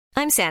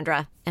I'm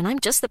Sandra, and I'm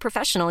just the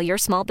professional your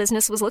small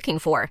business was looking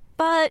for.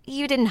 But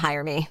you didn't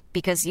hire me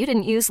because you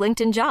didn't use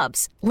LinkedIn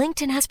Jobs.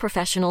 LinkedIn has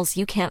professionals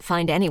you can't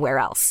find anywhere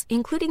else,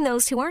 including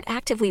those who aren't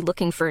actively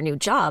looking for a new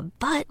job,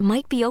 but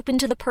might be open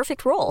to the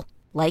perfect role,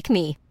 like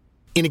me.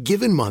 In a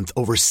given month,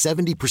 over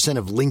 70%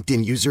 of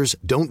LinkedIn users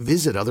don't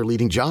visit other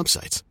leading job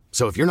sites.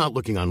 So if you're not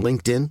looking on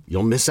LinkedIn,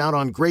 you'll miss out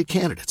on great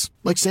candidates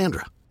like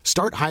Sandra.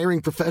 Start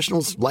hiring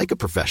professionals like a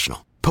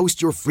professional.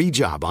 Post your free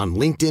job on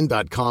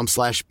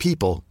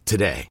linkedin.com/people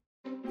today.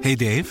 Hey,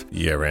 Dave.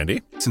 Yeah,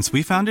 Randy. Since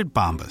we founded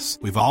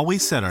Bombas, we've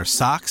always said our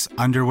socks,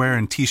 underwear,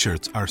 and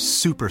T-shirts are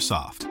super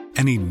soft.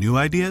 Any new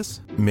ideas?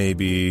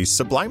 Maybe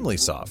sublimely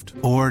soft.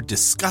 Or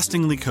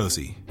disgustingly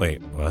cozy.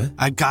 Wait, what?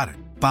 I got it.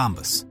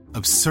 Bombas.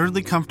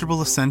 Absurdly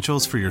comfortable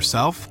essentials for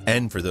yourself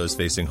and for those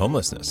facing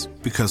homelessness.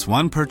 Because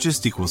one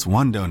purchased equals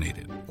one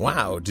donated.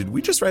 Wow, did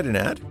we just write an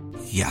ad?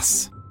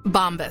 Yes.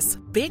 Bombas.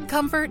 Big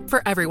comfort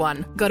for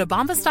everyone. Go to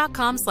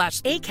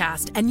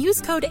bombas.com/ACAST and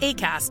use code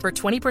ACAST for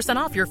 20%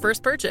 off your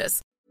first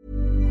purchase.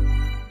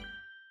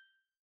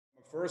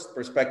 First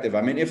perspective,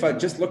 I mean, if I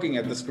just looking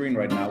at the screen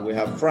right now, we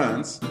have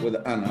France with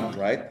Anna,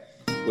 right?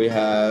 We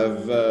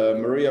have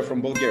Maria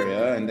from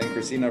Bulgaria, and then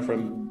Christina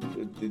from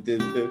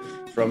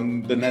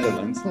the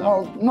Netherlands.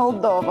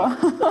 Moldova.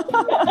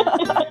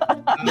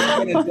 I'm not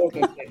going to joke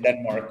and say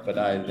Denmark, but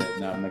I'm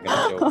not going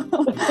to joke.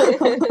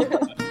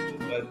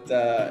 But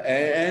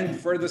and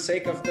for the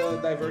sake of the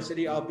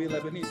diversity, I'll be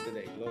Lebanese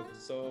today. Look,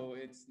 so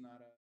it's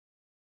not a.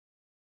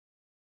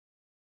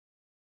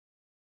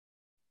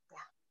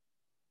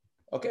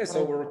 Okay,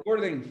 so we're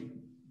recording.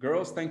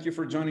 Girls, thank you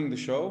for joining the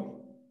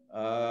show.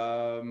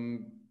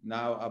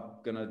 Now I'm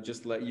gonna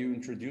just let you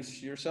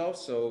introduce yourself.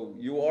 So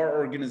you are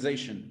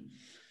organization.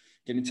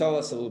 Can you tell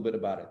us a little bit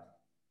about it?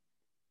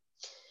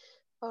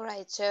 All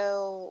right,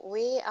 so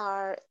we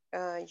are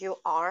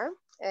UR,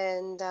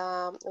 and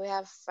we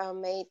have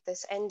made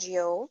this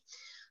NGO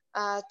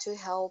to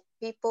help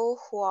people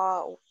who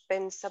are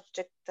been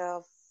subject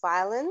of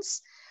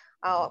violence.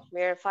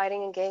 We're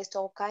fighting against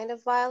all kind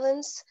of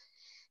violence.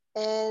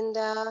 And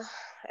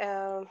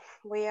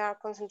we are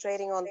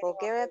concentrating on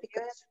Bulgaria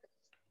because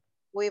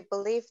we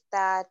believe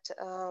that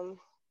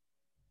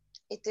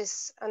it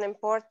is an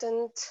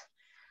important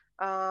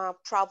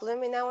problem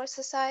in our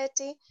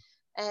society,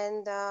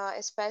 and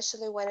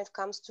especially when it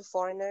comes to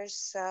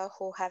foreigners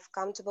who have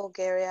come to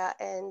Bulgaria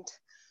and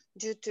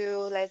due to,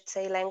 let's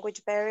say,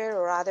 language barrier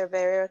or other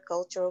barrier,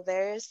 cultural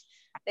barriers,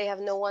 they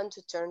have no one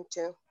to turn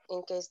to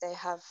in case they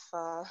have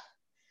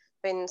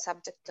been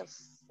subject of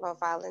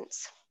violence.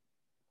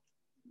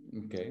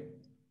 Okay.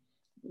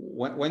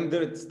 When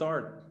did it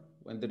start?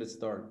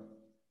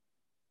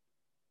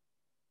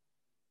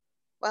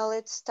 Well,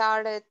 it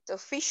started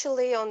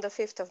officially on the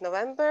 5th of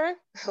November.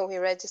 We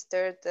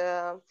registered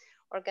the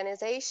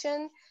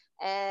organization,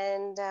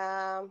 and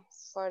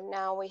for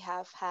now we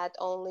have had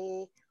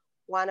only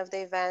one of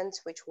the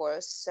events, which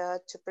was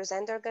to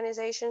present the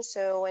organization.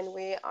 So when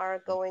we are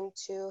going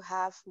to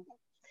have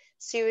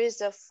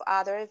series of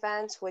other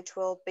events, which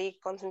will be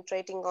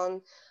concentrating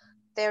on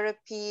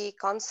therapy,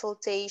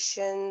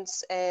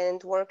 consultations,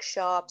 and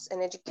workshops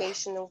and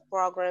educational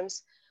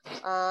programs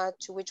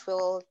to which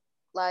will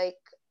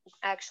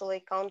actually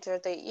counter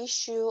the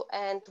issue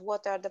and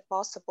what are the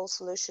possible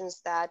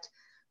solutions that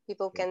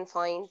people can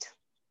find.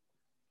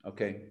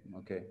 Okay,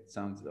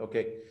 sounds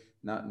okay.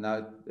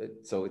 Now,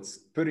 so it's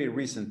pretty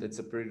recent. It's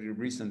a pretty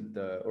recent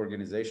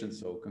organization.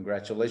 So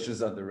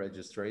congratulations on the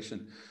registration.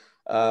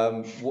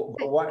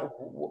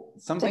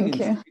 Something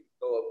interesting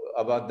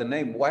about the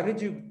name. Why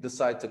did you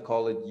decide to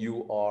call it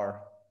UR?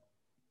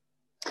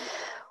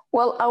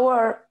 Well,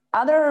 our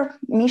other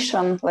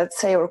mission, let's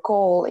say, or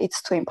goal,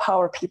 it's to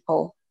empower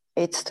people.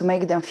 It's to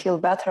make them feel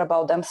better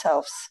about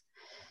themselves.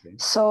 Okay.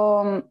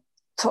 So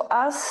to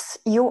us,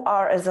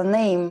 UR as a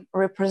name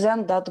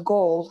represent that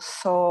goal.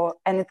 So,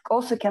 and it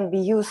also can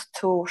be used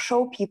to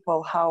show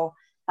people how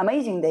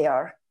amazing they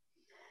are.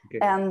 Okay.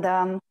 And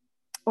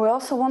we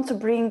also want to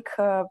bring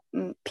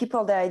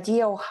people the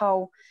idea of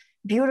how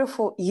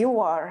beautiful you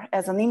are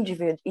as an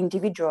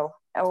individual,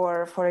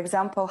 or for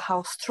example,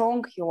 how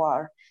strong you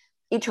are,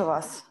 each of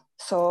us.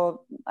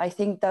 So I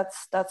think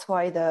that's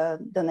why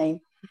the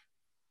name.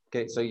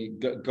 Okay, so you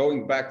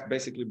going back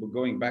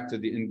to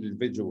the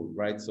individual,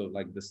 right? So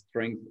like the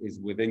strength is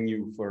within you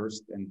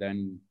first, and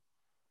then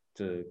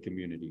to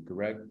community,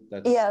 correct?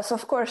 Yes,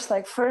 of course.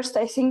 Like first,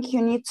 I think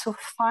you need to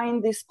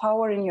find this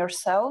power in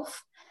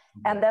yourself,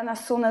 and then as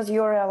soon as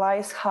you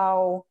realize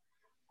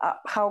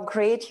how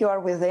great you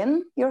are within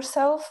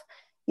yourself,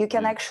 you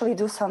can actually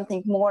do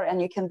something more,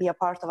 and you can be a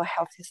part of a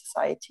healthy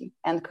society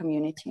and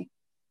community.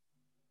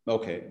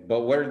 Okay, but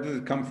where did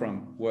it come from?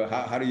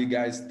 How do you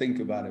guys think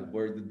about it?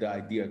 Where did the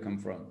idea come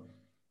from?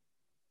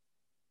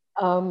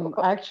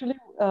 Actually,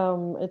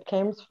 it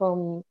came from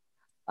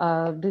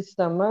this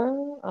summer.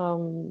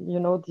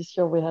 This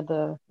year we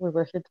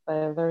were hit by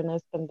a very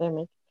nice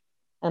pandemic,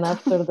 and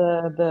after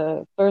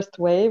the first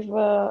wave,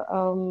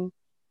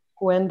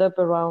 who ended up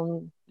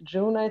around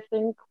June, I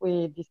think,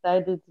 we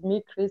decided,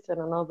 me, Chris,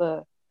 and another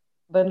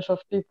bunch of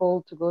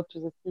people to go to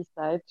the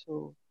seaside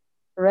to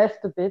rest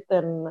a bit,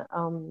 and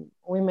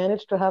we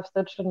managed to have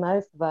such a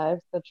nice vibe,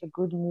 such a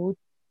good mood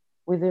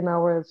within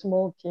our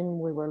small team.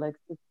 We were like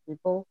 6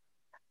 people.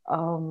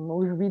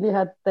 We really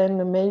had 10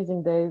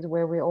 amazing days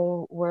where we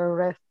all were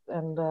rest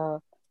and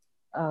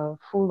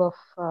full of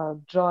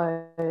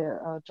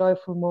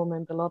joyful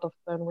moment, a lot of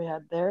fun we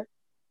had there.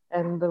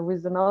 And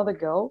with another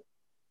girl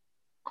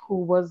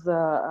who was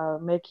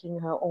making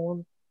her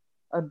own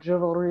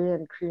jewelry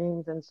and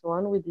creams and so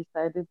on, we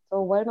decided,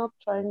 so why not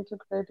trying to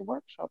create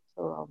workshops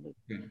around it?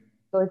 Okay.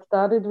 So it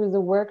started with a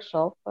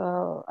workshop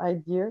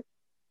idea.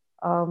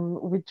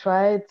 We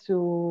tried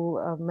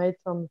to make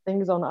some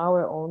things on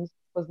our own.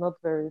 It was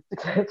not very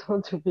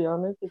successful, to be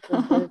honest. It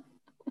was very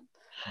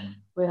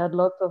we had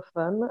lots of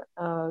fun,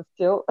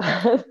 still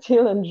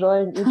still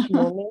enjoying each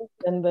moment.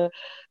 And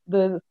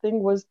the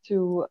thing was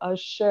to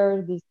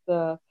share these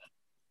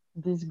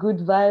good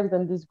vibes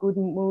and these good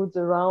moods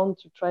around,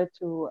 to try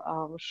to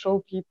show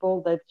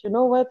people that, you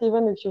know what,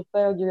 even if you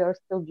failed, you are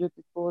still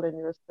beautiful and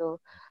you're still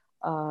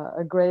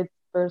a great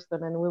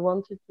person. And we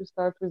wanted to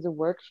start with a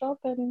workshop,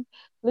 and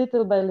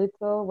little by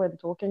little, when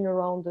talking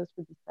around us,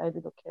 we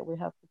decided, okay, we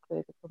have to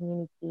create a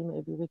community.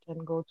 Maybe we can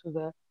go to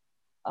the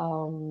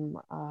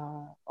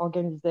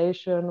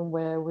organization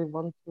where we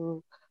want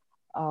to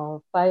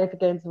fight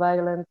against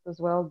violence as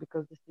well,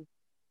 because this is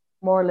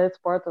more or less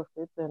part of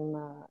it.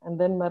 And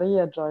then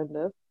Maria joined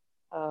us,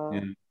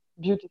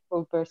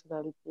 beautiful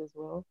personality as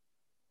well.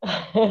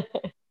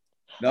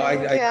 No, I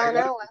like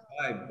the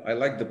vibe. I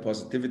like the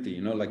positivity,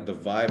 you know, like the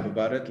vibe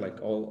about it,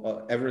 like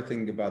all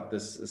everything about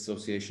this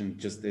association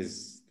just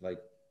is like,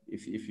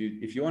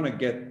 if you want to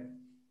get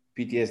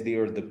PTSD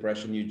or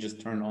depression, you just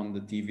turn on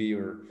the TV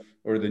or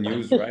the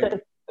news,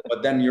 right?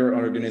 But then your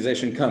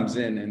organization comes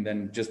in and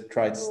then just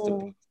tries to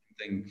put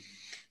something.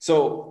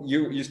 So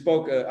you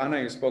spoke, Anna,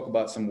 you spoke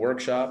about some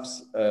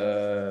workshops,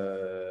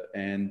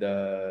 and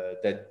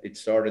that it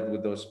started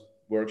with those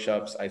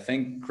workshops. I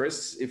think,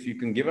 Chris, if you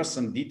can give us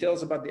some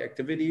details about the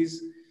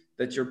activities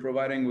that you're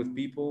providing with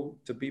people.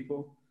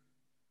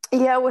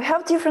 Yeah, we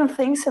have different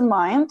things in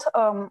mind.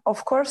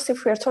 Of course,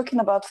 if we're talking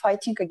about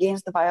fighting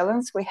against the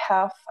violence, we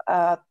have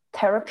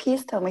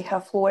therapists and we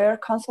have lawyer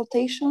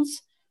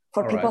consultations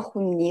for people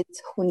who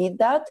need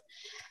that.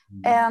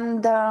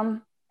 And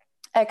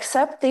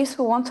except this,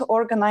 we want to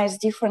organize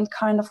different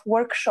kind of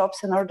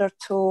workshops in order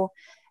to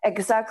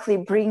exactly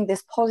bring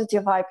this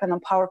positive vibe and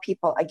empower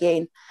people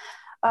again.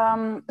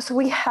 So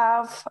we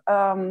have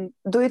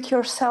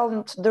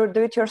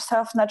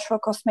do-it-yourself natural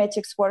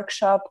cosmetics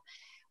workshop.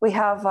 We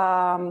have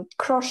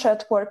crochet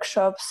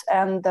workshops,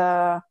 and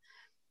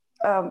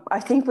I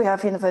think we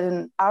have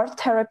even art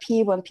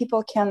therapy, when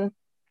people can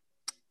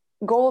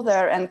go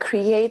there and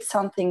create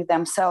something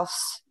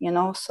themselves, you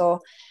know.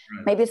 So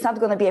maybe it's not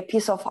going to be a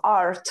piece of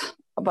art,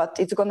 but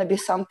it's going to be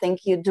something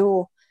you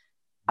do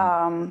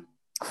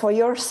for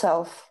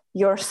yourself.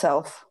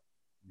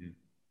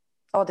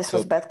 Oh, this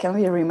was bad. Can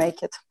we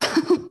remake it?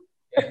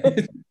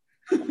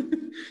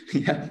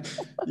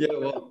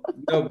 Well,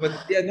 no, but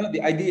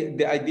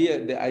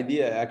the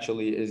idea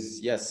actually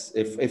is, yes,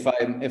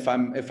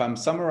 if I'm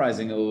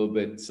summarizing a little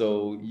bit,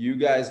 so you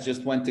guys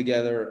just went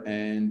together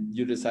and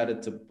you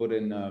decided to put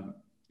in a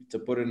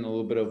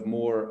little bit of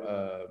more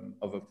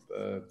of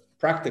a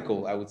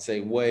practical, I would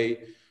say,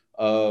 way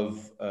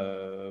of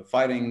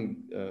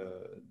fighting,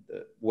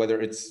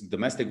 whether it's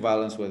domestic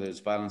violence, whether it's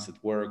violence at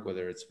work,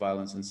 whether it's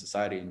violence in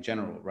society in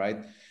general,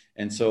 right?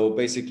 And so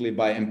basically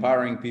by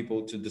empowering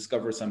people to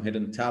discover some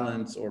hidden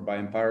talents, or by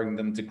empowering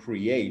them to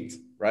create,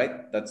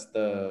 right? That's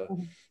to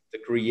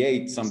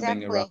create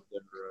something around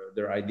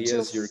their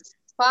ideas. To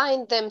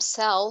find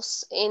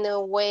themselves in a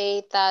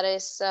way that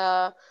is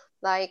on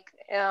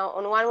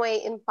one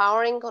way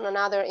empowering, on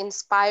another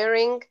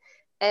inspiring.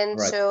 And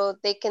so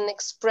they can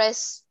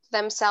express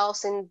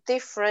themselves in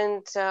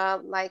different,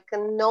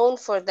 known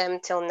for them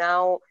till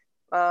now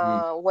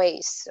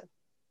ways.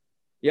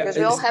 Yeah, because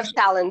we all have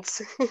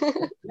talents.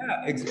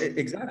 Yeah,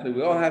 exactly.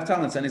 We all have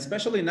talents, and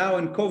especially now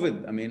in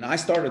COVID. I mean, I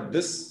started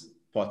this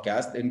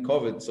podcast in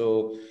COVID,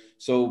 so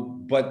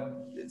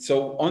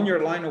on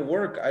your line of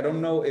work, I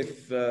don't know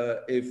if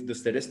the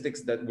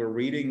statistics that we're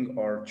reading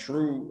are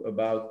true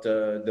about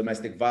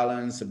domestic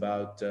violence,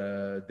 about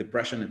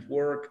depression at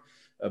work,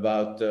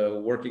 about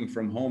working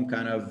from home,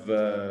 kind of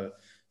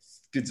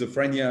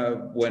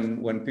schizophrenia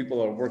when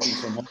people are working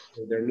from home,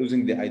 they're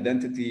losing the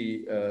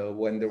identity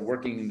when they're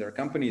working in their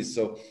companies.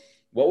 So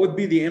what would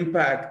be the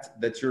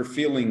impact that you're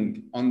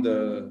feeling on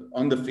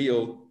the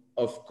field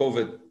of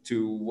COVID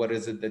to what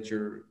is it that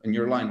you're in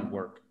your line of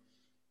work?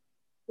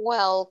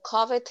 Well,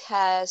 COVID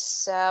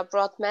has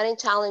brought many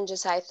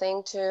challenges, I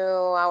think, to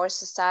our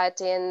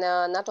society, and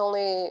not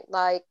only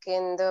like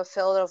in the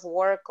field of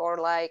work or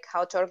like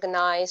how to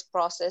organize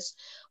process,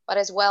 but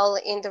as well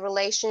in the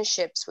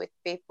relationships with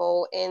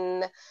people,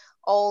 in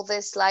all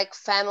this like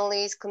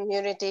families,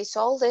 communities,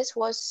 all this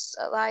was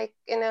like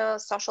in a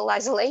social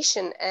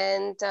isolation.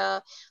 And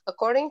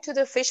according to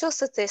the official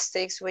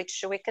statistics,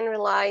 which we can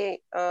rely,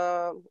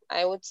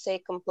 I would say,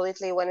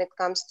 completely when it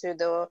comes to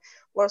the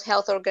World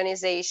Health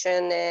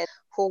Organization, and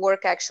who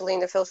work actually in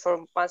the field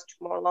for much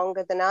more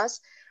longer than us.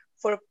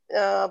 For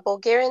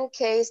Bulgarian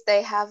case,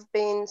 they have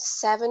been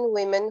 7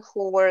 women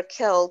who were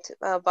killed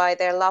by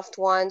their loved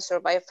ones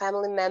or by a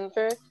family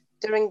member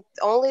during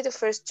only the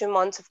first 2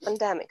 months of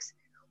pandemics,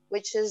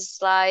 which is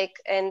like,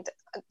 and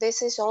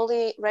this is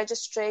only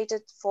registered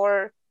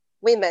for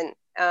women.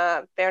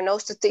 There are no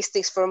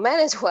statistics for men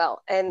as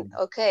well. And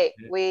okay,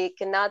 we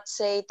cannot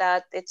say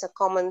that it's a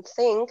common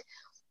thing,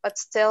 but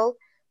still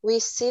we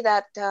see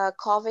that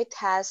COVID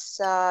has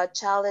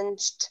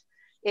challenged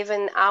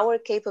even our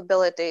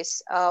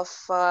capabilities of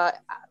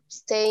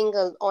staying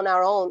on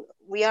our own.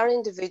 We are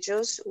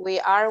individuals.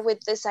 We are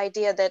with this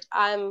idea that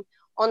I'm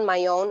on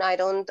my own. I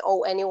don't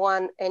owe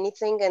anyone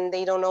anything and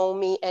they don't owe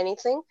me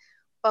anything.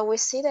 But we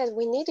see that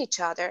we need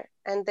each other.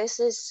 And this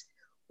is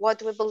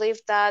what we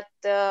believe that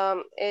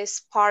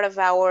is part of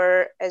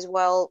our as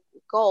well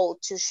goal,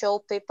 to show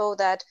people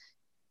that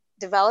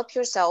develop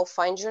yourself,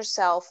 find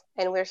yourself,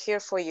 and we're here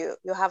for you.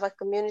 You have a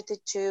community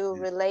to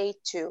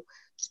relate to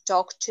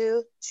talk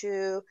to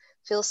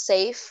feel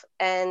safe,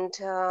 and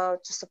to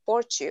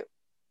support you.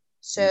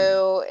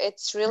 So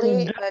it's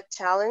really a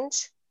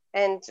challenge,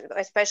 and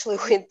especially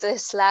with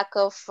this lack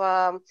of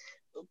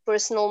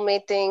personal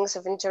meetings,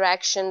 of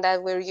interaction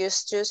that we're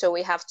used to. So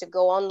we have to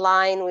go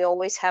online. We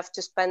always have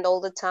to spend all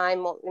the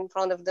time in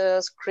front of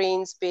the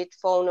screens, be it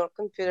phone or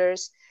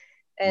computers.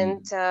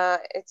 And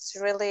it's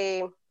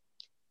really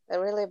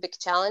a big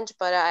challenge,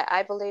 but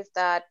I believe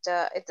that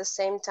at the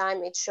same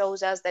time, it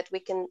shows us that we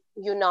can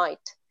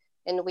unite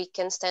and we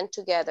can stand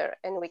together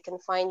and we can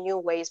find new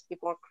ways, be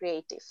more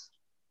creative.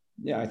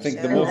 Yeah, I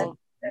think the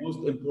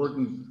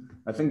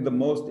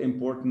most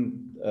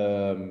important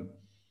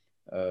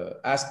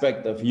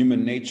aspect of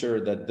human nature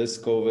that this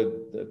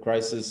COVID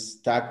crisis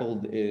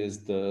tackled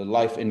is the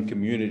life in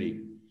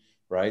community.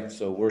 Right?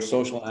 So we're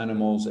social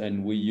animals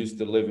and we used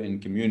to live in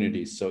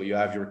communities. So you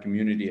have your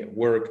community at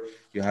work,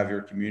 you have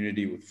your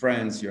community with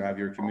friends, you have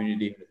your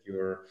community at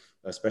your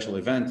special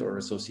event or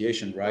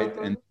association, right?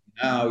 And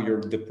now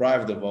you're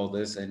deprived of all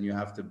this and you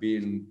have to be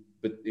in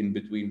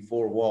between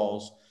 4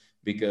 walls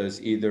because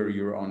either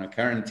you're on a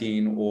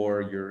quarantine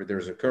or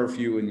there's a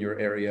curfew in your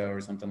area or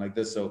something like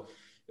this. So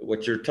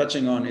what you're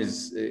touching on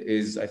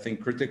is I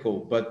think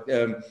critical. But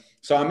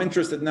so I'm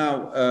interested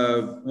now.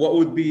 What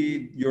would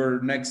be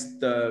your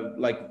next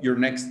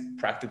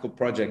practical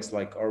projects?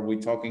 Like, are we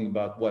talking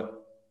about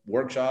what,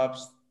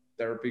 workshops,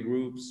 therapy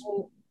groups?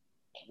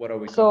 What are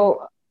we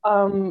talking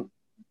about?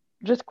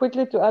 Just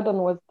quickly to add on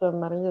what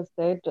Maria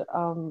said,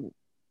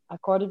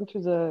 according to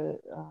the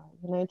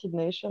United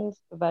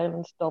Nations,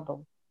 violence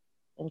double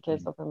in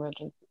case of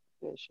emergency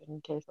situation,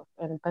 in case of,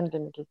 and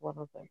pandemic is one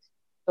of them.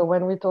 So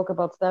when we talk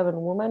about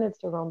 7 women,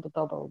 it's around the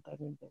double that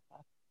in the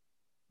past,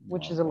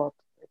 which is a lot.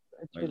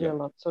 It's really a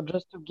lot. So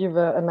just to give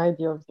an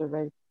idea of the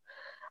rate.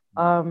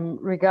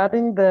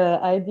 Regarding the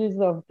ideas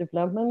of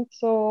development,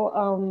 so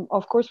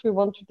of course we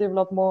want to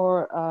develop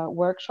more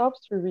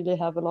workshops. We really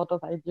have a lot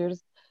of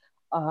ideas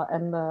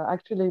and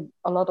actually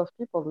a lot of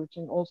people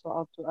reaching also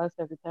out to us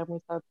every time we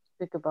start to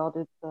speak about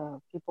it.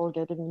 People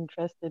getting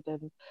interested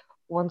and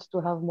wants to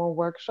have more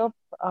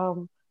workshops.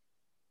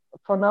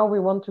 For now, we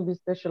want to be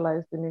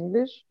specialized in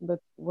English, but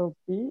we'll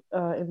see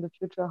in the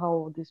future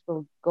how this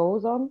will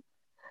goes on.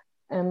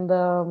 And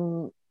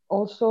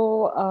also,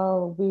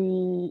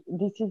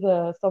 this is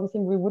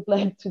something we would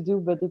like to do,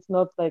 but it's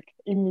not like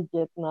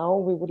immediate now.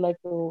 We would like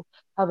to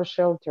have a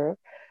shelter.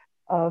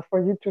 For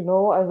you to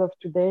know, as of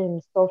today in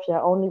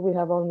Sofia, we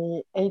have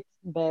only 8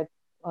 beds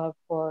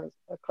for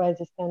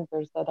crisis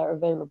centers that are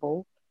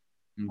available.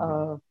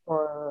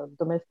 For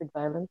domestic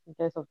violence, in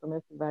case of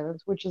domestic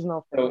violence, which is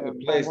not. So a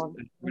place,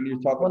 when you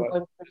talk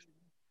about,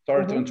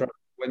 sorry to interrupt,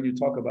 when you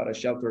talk about a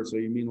shelter, so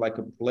you mean like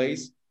a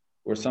place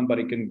where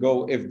somebody can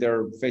go if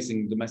they're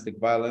facing domestic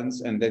violence,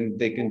 and then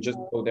they can just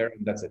go there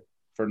and that's it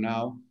for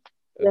now?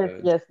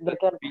 Yes, they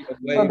can.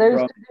 So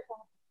there's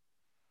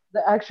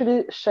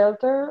actually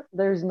shelter,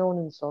 there is none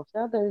in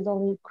Sofia. There is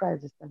only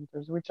crisis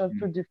centers, which are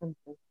 2 different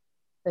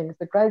things.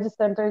 The crisis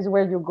center is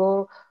where you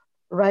go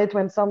right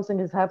when something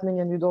is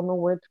happening and you don't know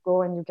where to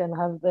go, and you can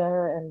have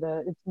there, and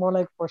it's more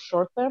like for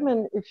short term.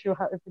 And if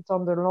it's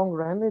on the long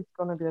run, it's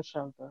going to be a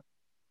shelter.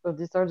 So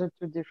these are the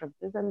 2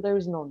 differences, and there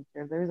is none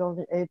here. There is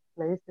only 8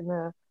 places in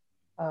a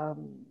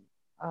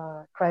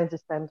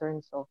crisis center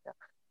in Sofia.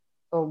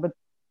 So, but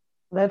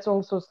that's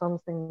also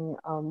something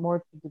more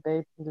to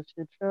debate in the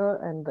future,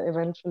 and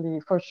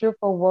eventually, for sure,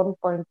 for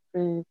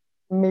 1.3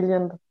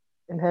 million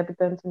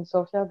inhabitants in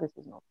Sofia, this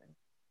is nothing.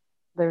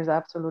 There is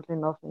absolutely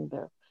nothing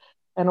there.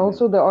 And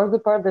also the other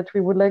part that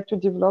we would like to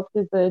develop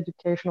is the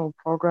educational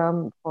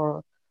program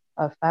for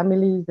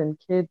families and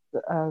kids,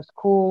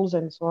 schools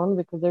and so on,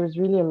 because there is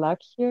really a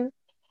lack here.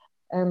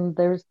 And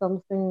there is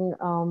something,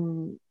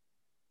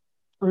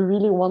 we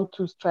really want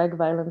to strike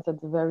violence at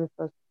the very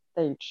first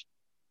stage.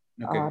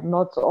 Okay.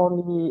 Not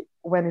only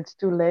when it's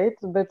too late,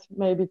 but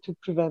maybe to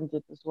prevent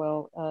it as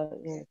well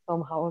in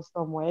somehow,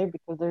 some way,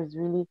 because there's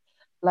really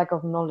lack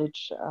of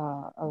knowledge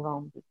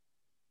around it.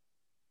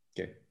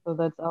 Okay. So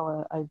that's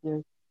our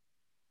idea.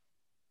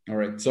 All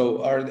right.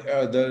 So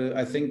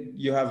I think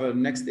you have a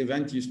next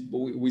event.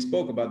 We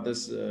spoke about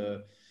this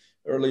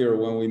earlier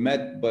when we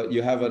met, but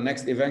you have a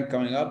next event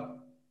coming up.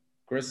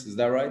 Chris, is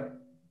that right?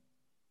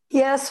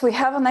 Yes, we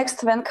have a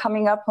next event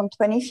coming up on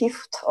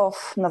 25th of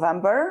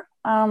November.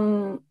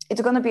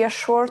 It's going to be a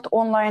short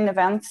online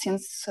event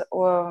since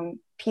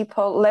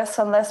less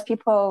and less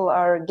people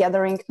are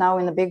gathering now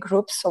in a big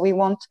groups. So we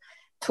want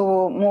to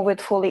move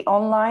it fully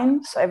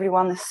online so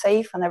everyone is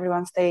safe and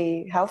everyone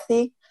stay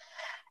healthy.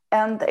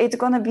 And it's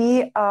going to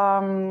be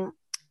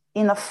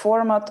in a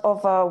format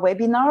of a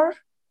webinar.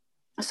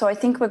 So I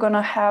think we're going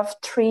to have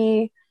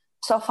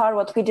so far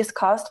what we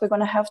discussed, we're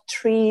going to have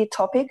 3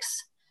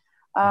 topics.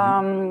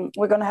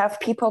 We're going to have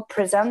people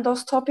present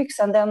those topics,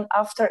 and then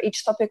after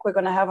each topic we're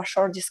going to have a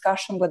short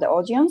discussion with the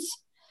audience.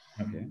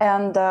 Okay.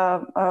 And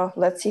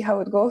let's see how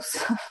it goes.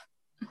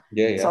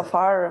 Yeah. So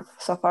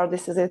far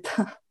this is it.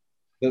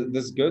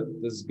 That's good.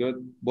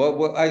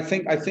 Well, I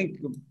think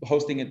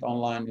hosting it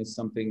online is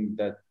something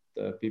that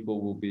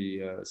people will be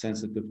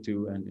sensitive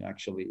to, and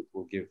actually it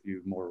will give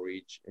you more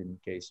reach in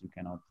case you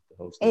cannot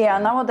host it. Yeah,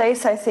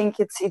 nowadays I think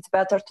it's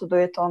better to do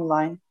it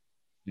online.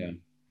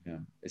 Yeah,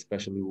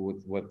 especially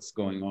with what's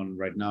going on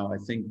right now. I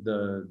think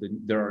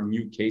there are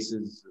new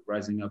cases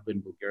rising up in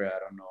Bulgaria. I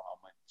don't know how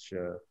much.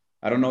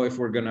 I don't know if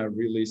we're gonna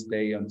really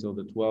stay until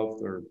the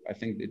 12th, or I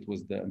think it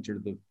was until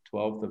the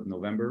 12th of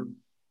November,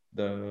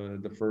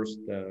 the first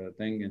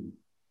thing. And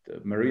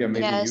Maria,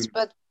 maybe yes,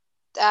 but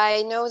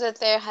I know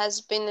that there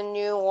has been a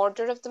new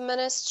order of the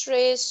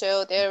ministry,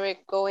 so they're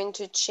going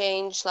to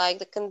change like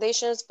the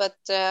conditions, but.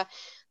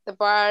 The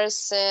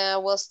bars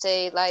will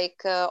stay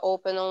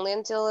open only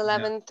until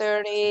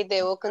 11:30.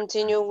 They will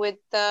continue with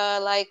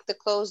the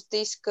closed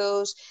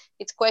discos.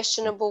 It's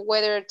questionable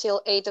whether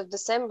till 8th of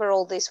December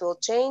all this will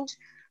change.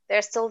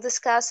 They're still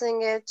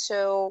discussing it.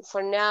 So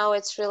for now,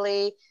 it's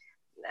really,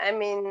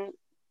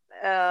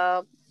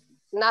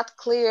 not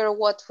clear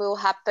what will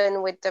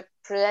happen with the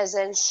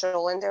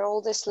presidential, and there are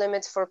all these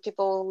limits for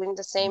people in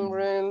the same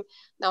room,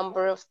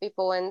 number of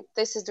people, and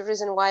this is the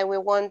reason why we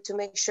want to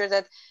make sure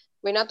that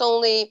we not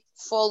only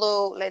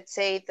follow, let's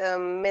say, the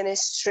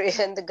ministry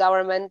and the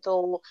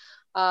governmental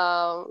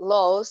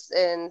laws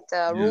and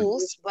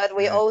rules, but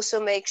we also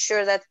make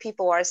sure that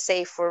people are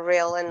safe for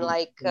real. And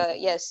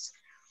yes.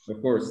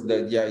 Of course,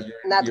 you're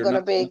not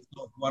going to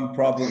solve one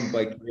problem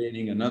by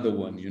creating another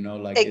one,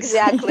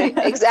 Exactly.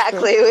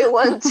 We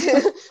want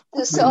to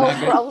solve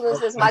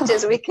problems as much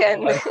as we can.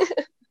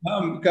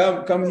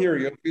 Come here,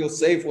 you'll feel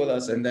safe with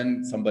us, and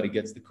then somebody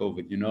gets the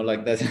COVID,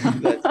 that's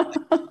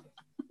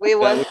we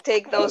won't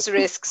take those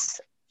risks.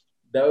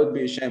 That would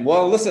be a shame.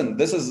 Well, listen,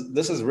 this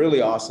is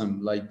really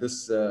awesome,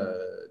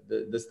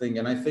 this thing,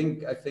 and I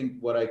think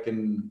what I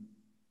can,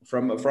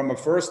 from a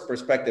first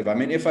perspective,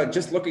 if I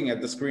just looking at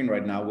the screen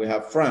right now, we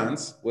have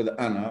France with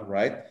Anna,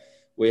 right?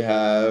 We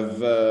have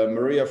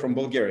Maria from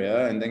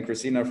Bulgaria, and then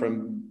Christina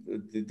from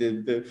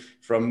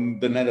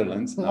the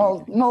Netherlands.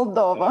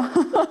 Moldova.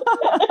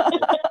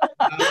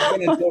 I'm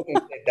going to joke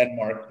and say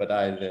Denmark, but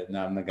I'm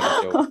not going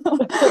to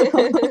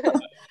joke.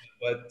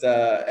 But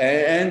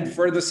and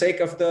for the sake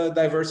of the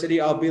diversity,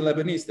 I'll be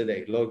Lebanese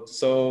today. Look,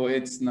 so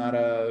it's not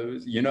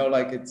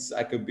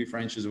I could be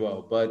French as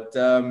well. But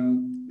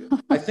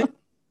I think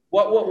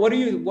what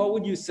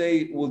would you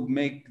say would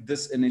make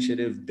this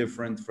initiative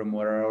different from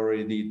what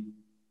already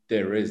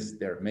there is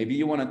there? Maybe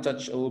you want to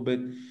touch a little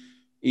bit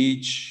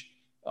each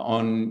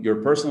on your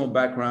personal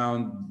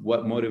background,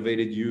 what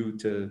motivated you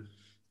to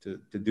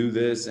do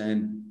this,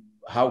 and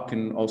how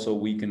can also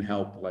we can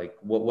help,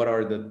 what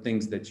are the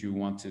things that you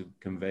want to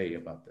convey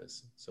about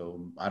this?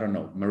 So I don't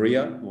know,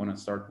 Maria, you want to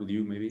start with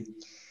you maybe?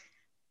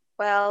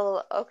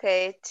 Well,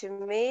 okay, to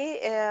me,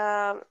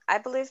 I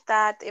believe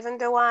that even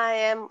though I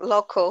am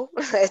local,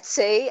 let's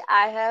say,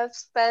 I have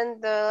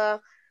spent the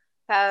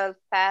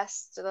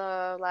past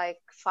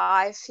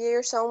 5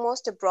 years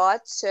almost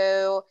abroad.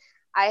 So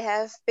I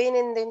have been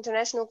in the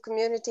international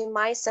community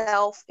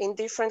myself in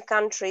different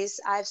countries.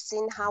 I've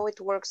seen how it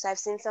works. I've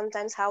seen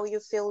sometimes how you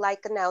feel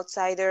like an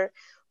outsider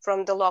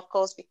from the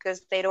locals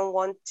because they don't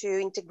want to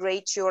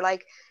integrate you, or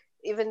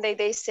even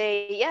they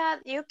say, yeah,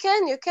 you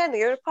can,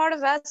 you're part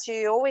of us,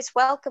 you're always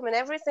welcome and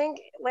everything.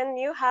 When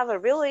you have a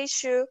real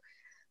issue,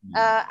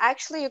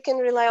 actually you can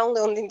rely only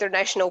on the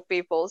international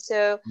people.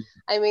 So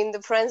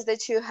the friends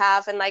that you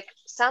have, and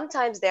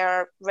sometimes there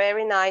are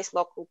very nice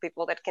local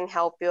people that can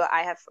help you.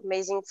 I have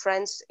amazing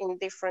friends in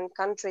different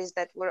countries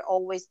that were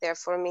always there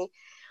for me.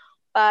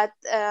 But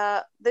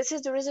this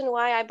is the reason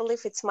why I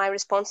believe it's my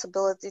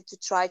responsibility to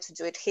try to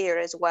do it here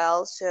as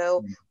well.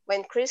 So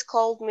when Chris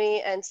called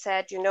me and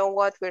said, you know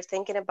what, we're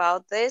thinking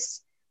about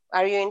this,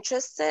 are you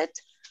interested?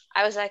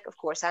 I was like, of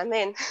course I'm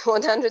in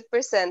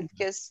 100%,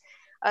 because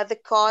the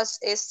cause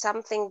is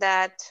something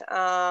that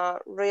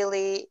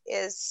really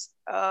is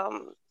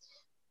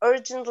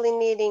urgently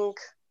needing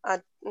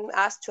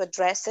us to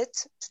address it,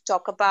 to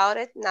talk about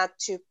it, not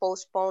to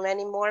postpone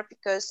anymore,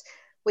 because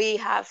we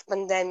have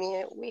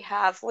pandemic,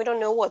 we don't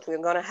know what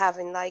we're going to have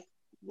in like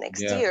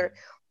next year,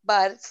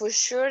 but for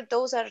sure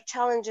those are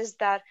challenges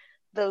that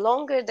the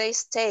longer they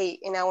stay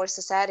in our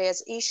society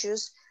as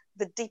issues,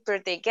 the deeper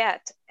they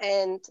get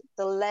and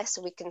the less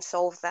we can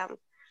solve them.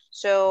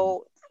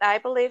 So I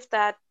believe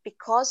that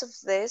because of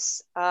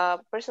this,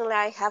 personally,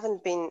 I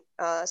haven't been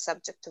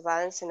subject to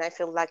violence, and I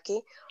feel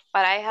lucky,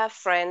 but I have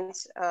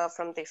friends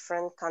from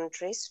different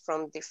countries,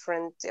 from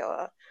different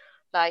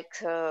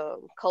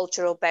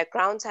cultural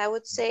backgrounds, I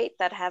would say,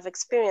 that have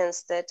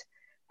experienced it.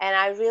 And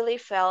I really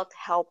felt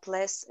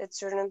helpless at a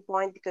certain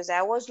point, because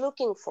I was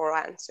looking for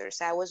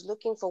answers. I was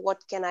looking for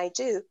what can I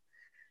do?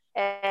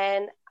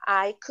 And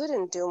I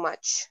couldn't do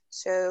much.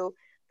 So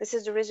this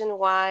is the reason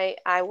why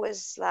I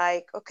was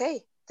like,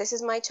 okay, this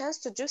is my chance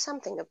to do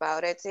something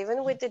about it,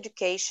 even with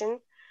education,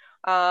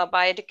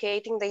 by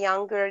educating the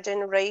younger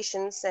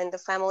generations and the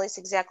families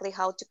exactly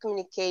how to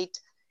communicate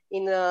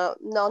in a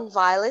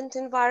non-violent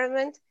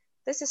environment.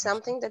 This is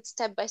something that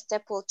step by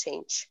step will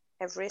change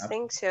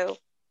everything. So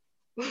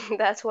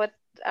that's what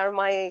are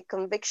my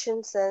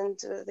convictions, and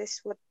this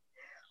is what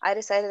I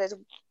decided that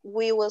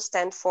we will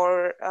stand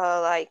for,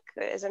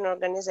 as an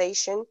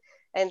organization,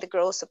 and the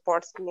girls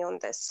supports me on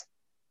this.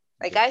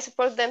 Like, I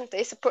support them,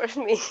 they support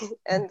me,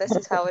 and this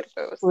is how it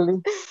goes.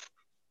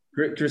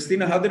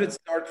 Christina, how did it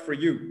start for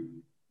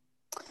you?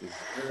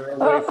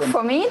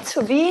 For me,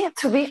 to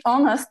be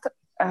honest,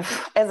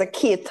 as a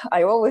kid,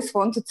 I always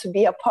wanted to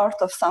be a part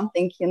of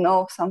something,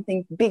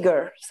 something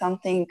bigger,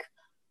 something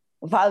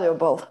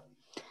valuable.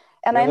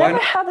 And I never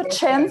had a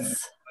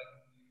chance.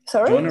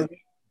 Sorry?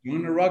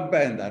 Join a rock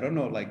band. I don't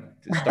know, like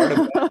to start a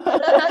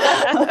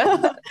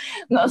band.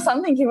 No,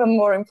 something even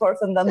more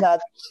important than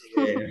that.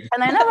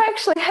 And I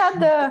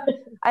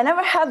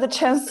never had the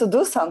chance to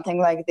do something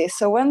like this.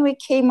 So when we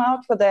came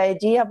out with the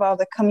idea about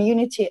the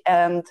community,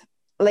 and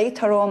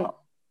later on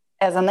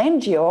as an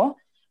NGO,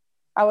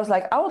 I was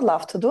like, I would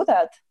love to do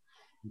that.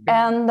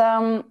 And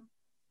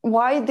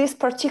why this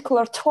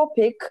particular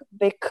topic?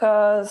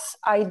 Because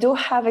I do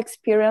have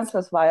experience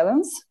with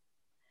violence,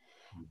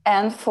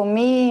 and for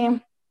me,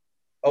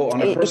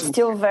 it's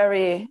still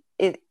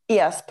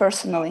yes,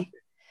 personally.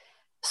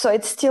 So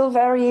it's still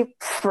very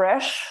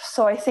fresh.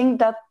 So I think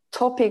that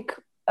topic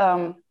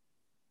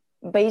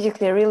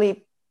basically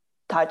really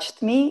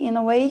touched me in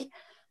a way.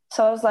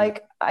 So I was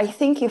like, I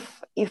think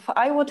if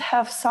I would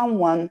have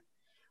someone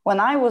when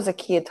I was a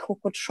kid who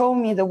could show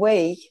me the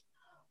way,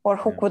 or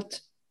who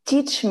could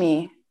teach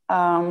me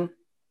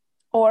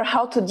or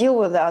how to deal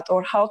with that,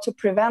 or how to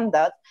prevent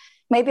that,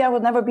 maybe I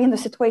would never be in the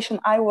situation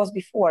I was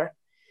before.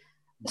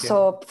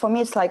 So for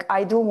me, it's like,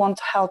 I do want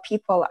to help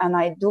people, and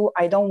I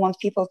don't want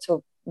people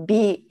to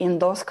be in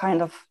those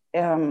kind of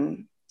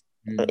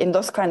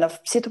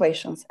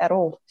situations at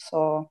all.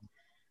 So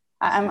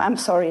I'm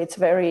sorry, it's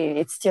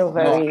still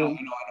very.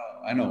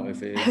 I know.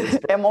 If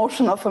it's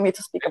emotional for me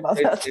to speak about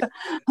that. It's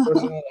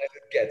personal as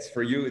it gets.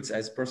 For you, it's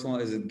as personal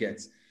as it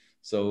gets.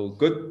 So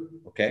good.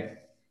 Okay,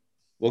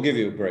 we'll give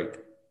you a break.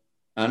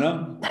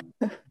 Anna.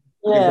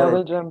 Yeah,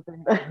 we'll jump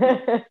in.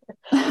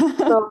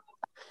 So,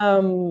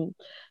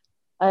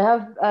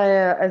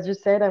 as you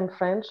said, I'm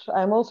French.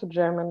 I'm also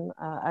German,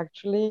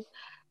 actually.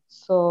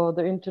 So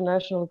the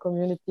international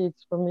community,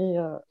 it's for me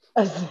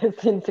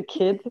since a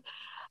kid.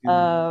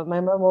 My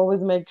mom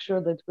always makes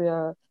sure that we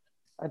are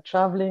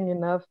traveling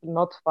enough,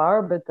 not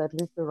far, but at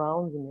least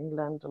around in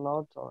England a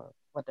lot, or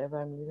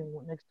whatever. I'm living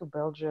next to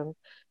Belgium,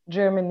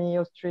 Germany,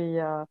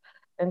 Austria,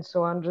 and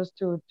so on, just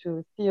to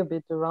see a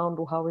bit around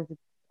how is it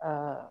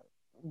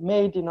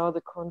made in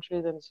other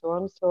countries and so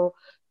on. So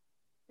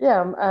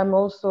yeah, I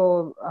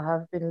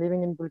have been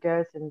living in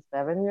Bulgaria since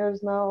 7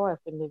 years now.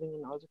 I've been living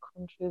in other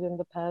countries in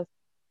the past.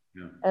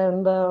 Yeah.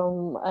 And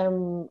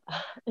I'm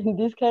in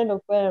this kind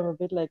of way, I'm a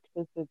bit like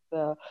this. It's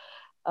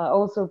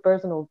also a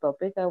personal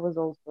topic. I was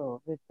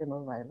also a victim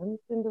of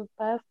violence in the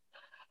past.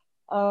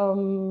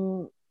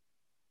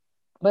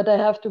 But I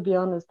have to be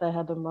honest, I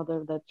had a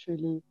mother that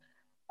really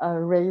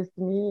raised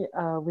me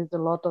with a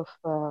lot of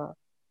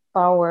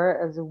power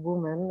as a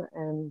woman,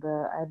 and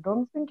I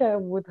don't think I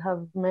would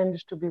have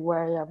managed to be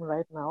where I am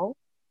right now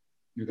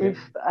if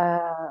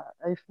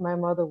my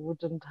mother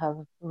wouldn't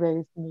have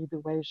raised me the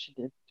way she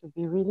did, to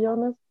be really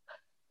honest.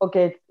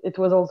 Okay, it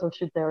was also a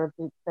few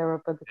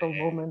therapeutical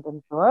moment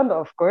and so on,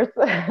 of course,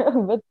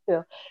 but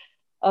still.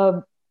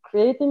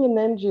 Creating an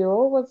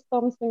NGO was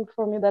something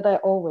for me that I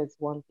always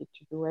wanted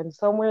to do, and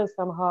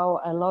somehow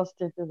I lost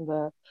it in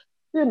the,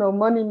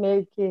 money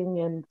making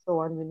and so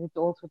on. You need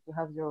also to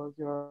have your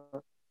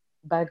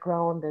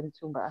background and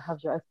to have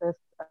your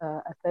assets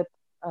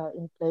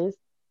in place.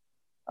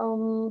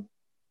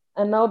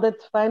 And now that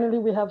finally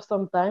we have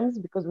some times,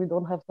 because we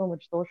don't have so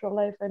much social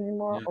life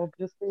anymore,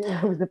 obviously,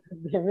 with the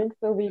pandemic,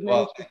 so we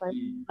managed to find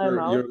time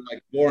out. You're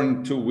like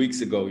born 2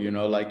 weeks ago,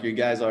 like you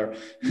guys are.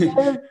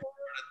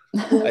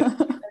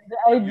 The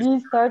idea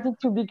started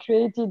to be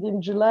created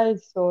in July,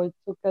 so it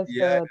took us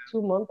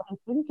 2 months. I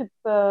think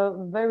it's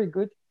very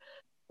good.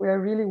 we are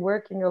really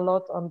working a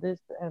lot on this.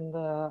 And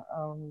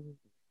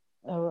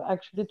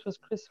actually, it was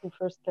Chris who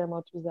first came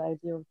out with the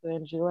idea of the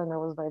NGO, and I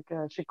was like,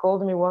 she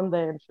called me one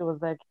day and she was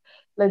like,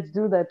 let's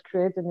do that,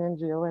 create an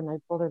NGO. And I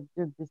told her,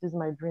 dude, this is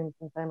my dream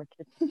since I'm a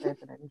kid to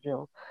create an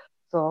NGO.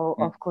 So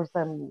of course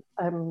I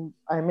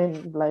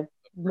mean, like,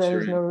 there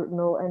is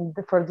no, and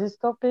for this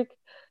topic,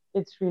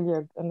 it's really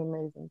an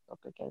amazing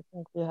topic. I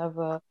think we have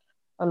a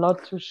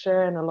lot to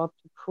share and a lot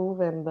to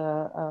prove, and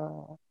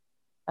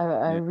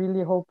I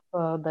really hope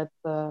that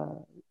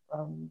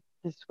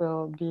this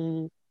will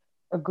be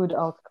a good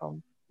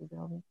outcome, to be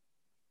honest.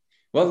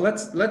 Well,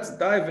 let's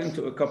dive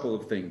into a couple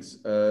of things.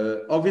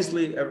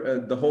 Obviously,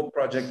 the whole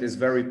project is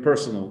very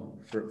personal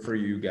for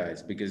you guys,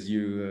 because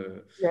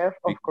you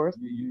of course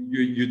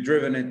you've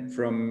driven it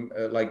from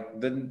like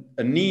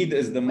a need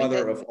is the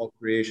mother of all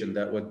creation.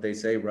 That what they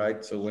say, right?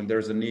 So when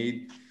there's a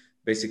need,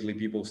 basically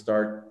people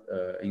start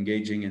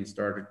engaging and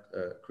start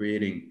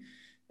creating.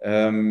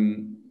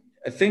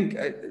 I think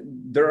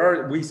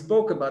we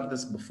spoke about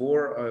this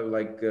before,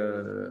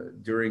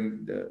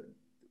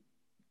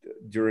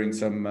 during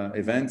some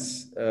events.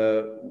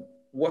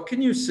 What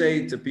can you say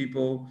to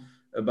people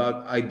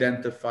about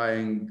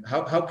identifying,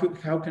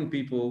 how can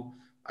people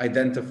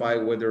identify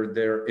whether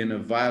they're in a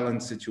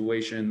violent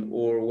situation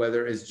or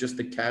whether it's just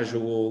a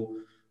casual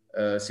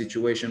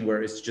situation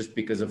where it's just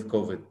because of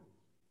COVID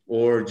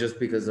or just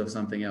because of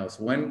something else?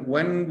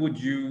 When would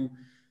you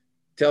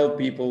tell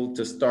people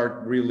to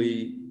start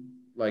really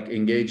like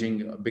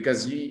engaging?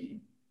 Because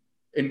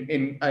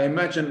I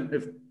imagine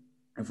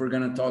if we're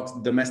going to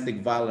talk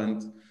domestic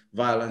violence,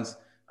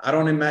 I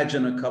don't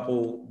imagine a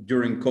couple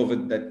during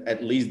COVID that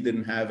at least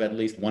didn't have at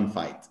least one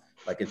fight.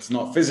 Like, it's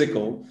not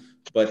physical,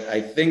 but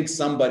I think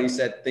somebody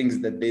said things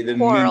that they didn't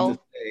mean to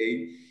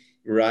say,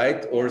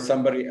 right? Or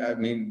somebody, I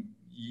mean,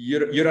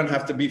 you don't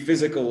have to be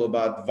physical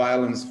about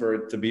violence for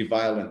it to be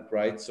violent,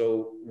 right?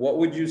 So what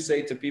would you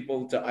say to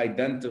people to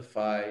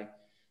identify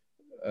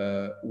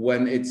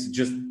when it's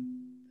just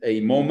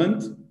a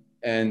moment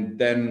and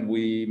then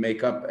we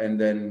make up and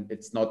then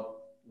it's not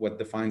what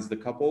defines the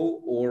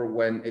couple, or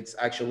when it's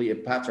actually a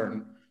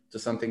pattern to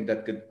something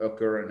that could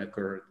occur and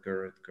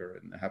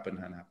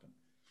happen?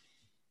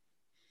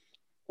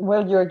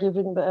 Well, you're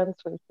giving the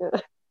answer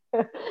here.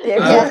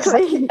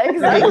 Exactly.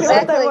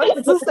 What I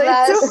wanted to say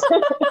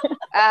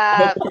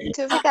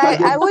too.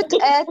 I would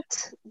add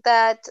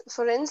that,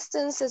 for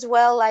instance, as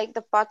well, like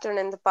the pattern,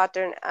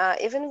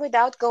 even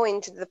without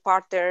going to the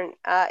pattern,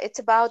 it's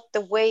about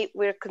the way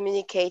we're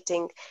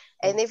communicating.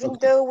 And even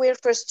though we're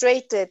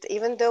frustrated,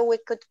 even though we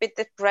could be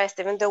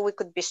depressed, even though we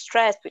could be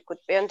stressed, we could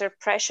be under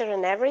pressure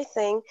and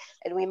everything,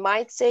 and we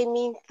might say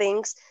mean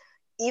things,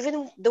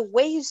 even the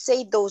way you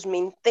say those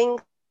mean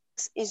things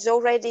is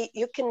already,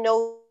 you can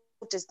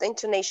notice the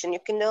intonation,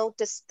 you can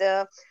notice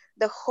the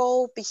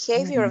whole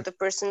behavior of the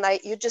person.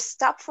 Like, you just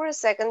stop for a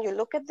second, you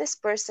look at this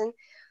person,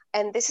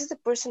 and this is the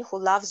person who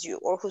loves you,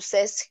 or who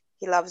says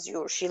he loves you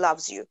or she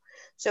loves you.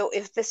 So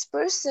if this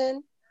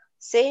person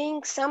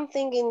saying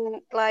something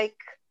in like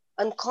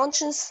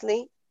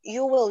unconsciously,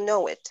 you will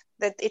know it,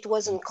 that it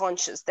was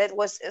unconscious, that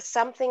was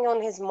something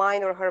on his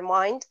mind or her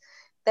mind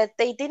that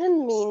they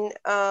didn't mean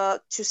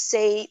to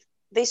say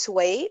this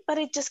way, but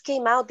it just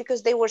came out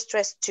because they were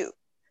stressed too.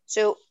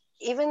 So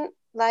even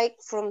like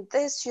from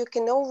this, you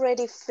can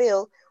already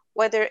feel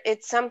whether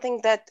it's something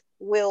that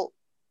will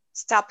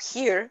stop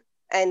here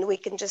and we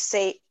can just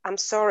say, I'm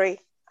sorry,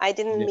 I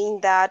didn't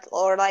mean that,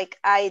 or like,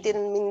 I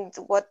didn't mean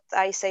what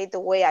I say the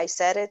way I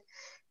said it,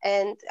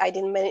 and I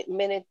didn't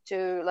mean it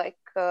to like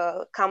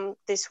come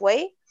this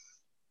way.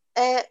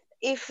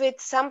 If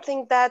it's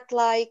something that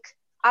like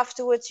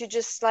afterwards you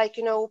just like,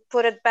 you know,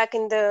 put it back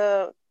in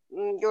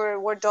your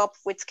wardrobe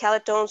with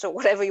skeletons or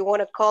whatever you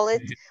want to call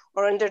it,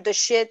 or under the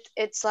shit,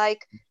 it's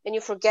like, and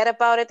you forget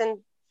about it, and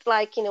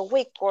like in a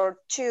week or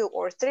 2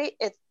 or 3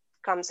 it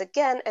comes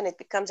again, and it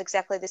becomes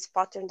exactly this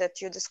pattern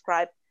that you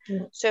described.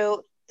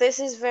 So this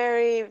is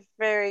very,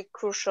 very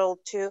crucial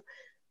to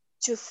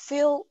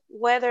feel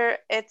whether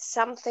it's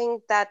something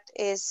that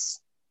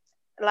is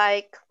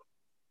like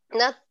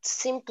not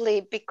simply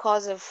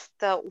because of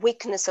the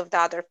weakness of the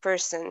other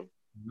person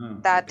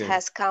that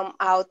has come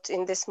out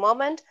in this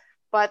moment,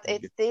 but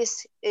it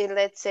is,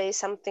 let's say,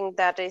 something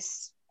that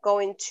is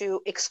going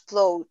to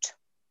explode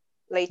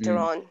later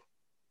on.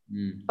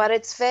 But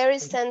it's very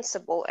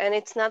sensible, and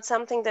it's not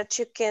something that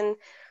you can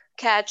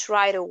catch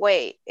right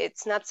away.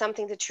 It's not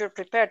something that you're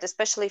prepared,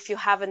 especially if you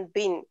haven't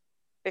been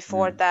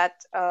before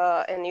that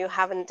and you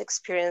haven't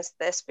experienced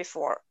this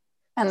before.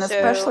 And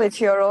especially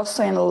if you're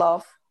also in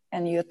love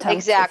and you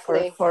tend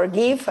to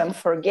forgive and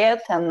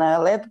forget and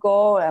let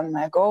go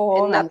and go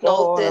on and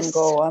go on and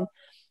go on.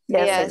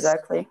 Yes,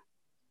 exactly.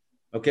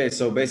 Okay,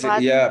 so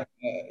basically,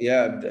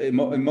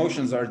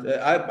 emotions are.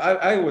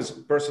 I was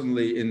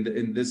personally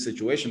in this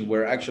situation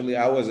where actually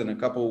I was in a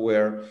couple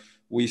where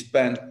we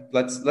spent,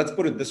 let's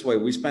put it this way,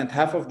 we spent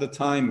half of the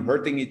time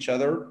hurting each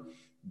other,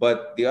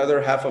 but the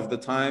other half of the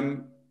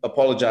time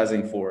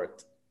apologizing for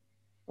it.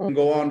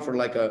 Go on for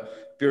like a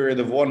period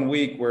of 1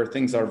 week where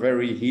things are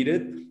very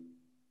heated,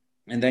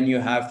 and then you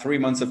have 3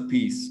 months of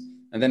peace,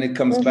 and then it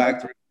comes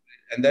back,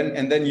 and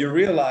then you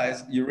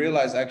realize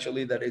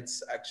actually that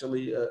it's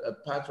actually a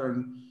pattern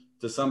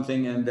to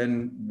something, and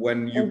then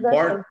when you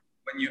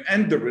when you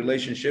end the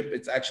relationship,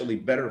 it's actually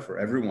better for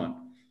everyone.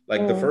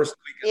 Like the first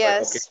week is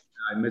like, okay,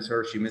 I miss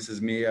her, she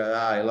misses me,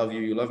 I love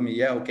you, you love me,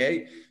 yeah,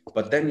 okay,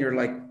 but then you're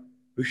like,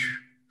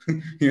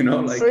 you know,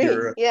 like free,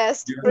 you're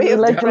free of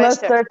like the you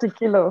lost pressure. 30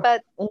 kilos.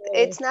 But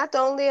it's not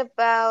only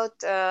about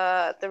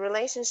the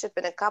relationship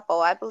in a couple.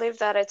 I believe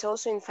that it's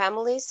also in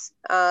families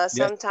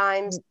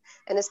sometimes,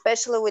 and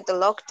especially with the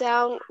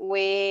lockdown,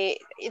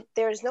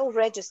 there's no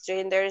registry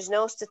and there is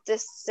no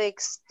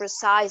statistics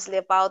precisely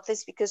about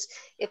this, because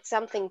it's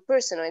something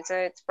personal.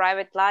 It's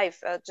private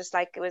life, just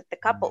like with the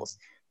couples.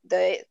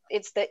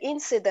 It's the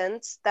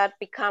incidents that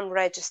become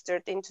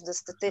registered into the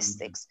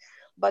statistics.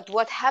 But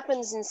what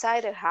happens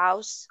inside a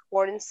house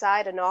or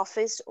inside an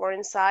office or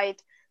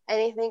inside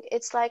anything,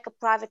 it's like a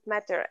private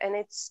matter, and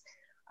it's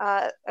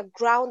a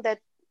ground that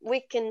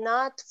we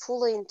cannot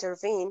fully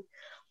intervene.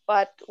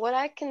 But what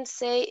I can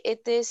say,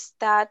 it is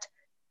that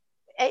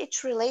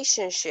each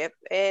relationship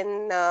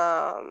in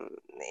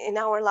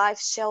our life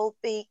shall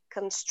be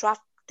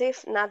constructive,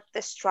 not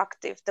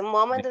destructive. The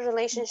moment the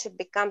relationship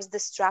becomes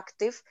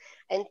destructive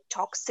and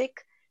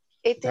toxic,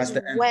 it is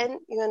when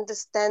you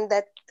understand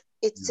that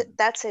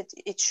that's it.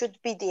 It should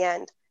be the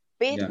end.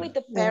 Be it with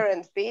the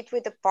parent, be it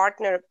with the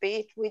partner, be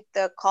it with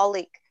the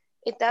colleague.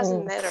 It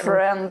doesn't matter.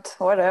 Friend,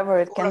 whatever.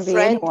 It can be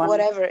friend, anyone.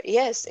 whatever.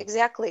 Yes,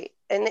 exactly.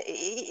 And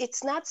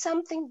it's not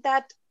something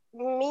that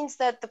means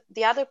that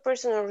the other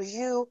person or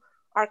you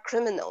are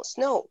criminals.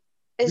 No,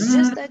 it's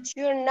just that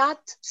you're not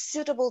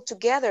suitable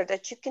together,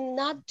 that you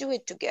cannot do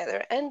it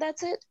together. And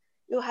that's it.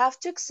 You have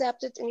to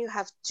accept it, and you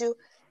have to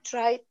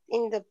try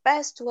in the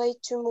best way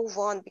to move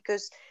on,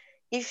 because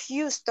if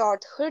you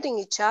start hurting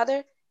each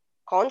other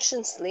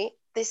consciously,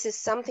 this is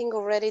something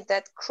already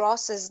that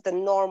crosses the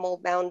normal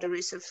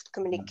boundaries of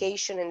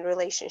communication and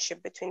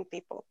relationship between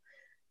people.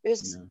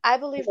 Because I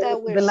believe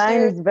that the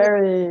line is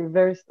very,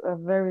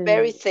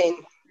 very thin.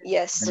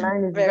 Yes, the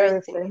line is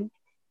very thin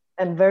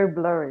and very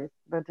blurry,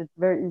 but it's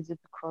very easy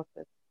to cross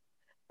it.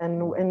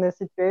 And in a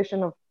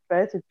situation of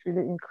stress, it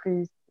really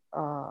increased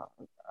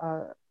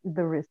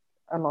the risk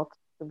a lot,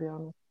 to be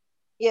honest.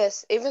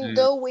 Yes, even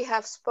though we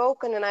have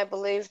spoken, and I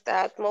believe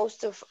that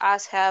most of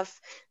us have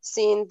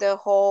seen the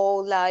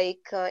whole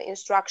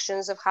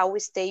instructions of how we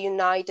stay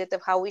united,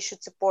 of how we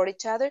should support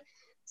each other,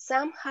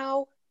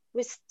 somehow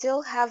we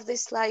still have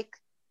this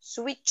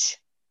switch,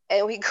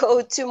 and we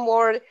go to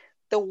more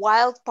the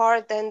wild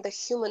part than the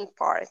human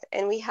part.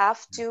 And we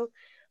have to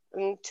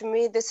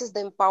me, this is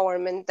the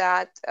empowerment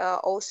that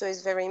also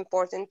is very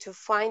important, to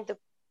find the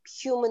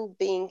human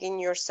being in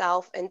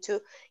yourself and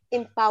to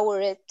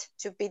empower it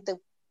to be the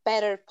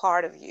better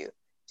part of you,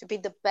 to be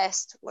the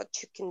best what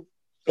you can.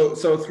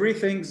 So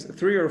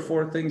 3 or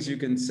 4 things you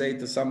can say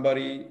to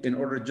somebody in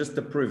order just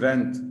to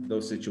prevent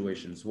those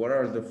situations. What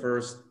are the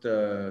first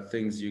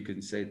things you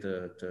can say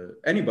to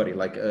anybody,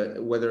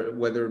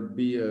 whether it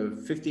be a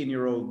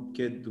 15-year-old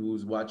kid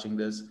who's watching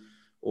this,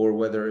 or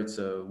whether it's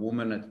a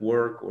woman at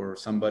work or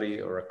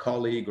somebody or a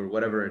colleague or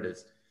whatever it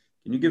is?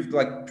 Can you give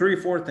 3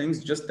 or 4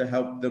 things just to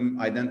help them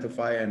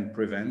identify and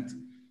prevent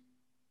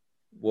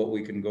what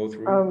we can go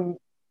through?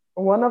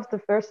 One of the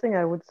first thing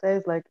I would say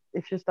is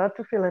if you start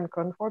to feel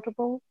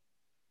uncomfortable,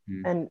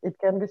 and it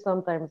can be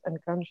sometimes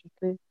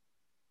unconsciously,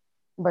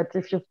 but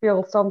if you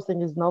feel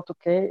something is not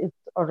okay,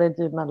 it's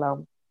already an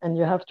alarm, and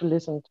you have to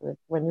listen to it.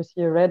 When you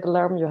see a red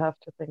alarm, you have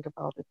to think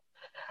about it.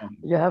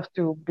 You have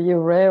to be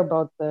aware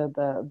about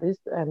this,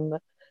 and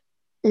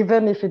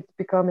even if it's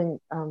becoming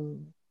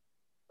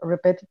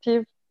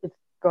repetitive, it's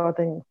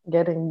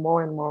getting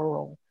more and more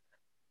wrong.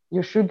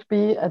 You should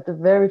be at the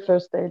very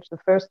first stage, the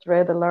first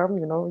red alarm.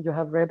 You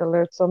have red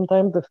alerts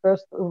sometimes, the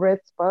first red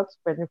spots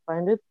when you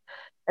find it,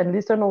 and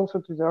listen also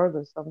to the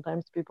others.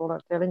 Sometimes people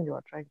are telling you,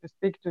 are trying to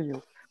speak to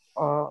you.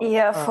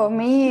 For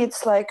me,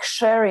 it's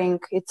sharing.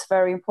 It's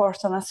very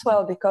important as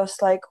well, because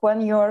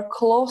when you're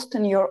closed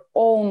in your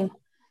own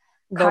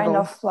kind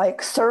of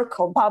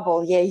circle,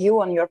 bubble,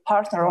 you and your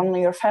partner,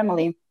 only your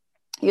family,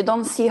 you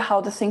don't see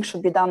how the thing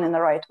should be done in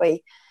the right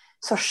way.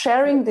 So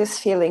sharing these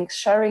feelings,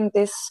 sharing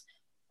this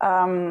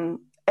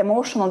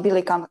emotional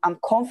feeling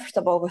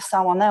uncomfortable with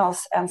someone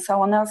else, and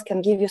someone else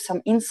can give you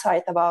some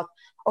insight about,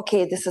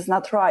 okay, this is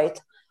not right,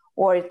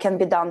 or it can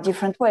be done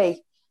different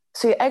way.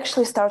 So you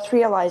actually start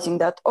realizing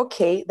that,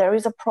 okay, there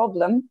is a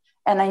problem,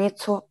 and I need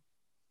to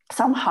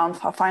somehow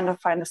find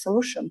a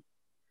solution.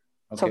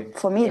 Okay. So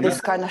for me,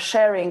 this kind of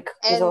sharing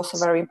is also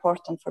very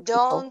important for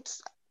people.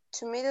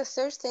 To me, the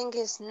third thing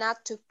is not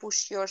to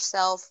push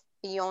yourself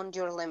beyond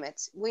your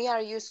limits. We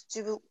are used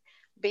to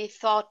be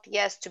thought,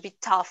 yes, to be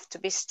tough, to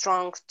be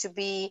strong, to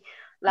be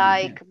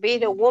be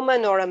it a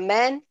woman or a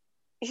man,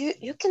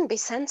 you can be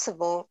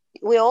sensible.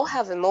 We all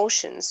have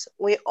emotions.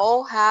 We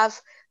all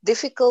have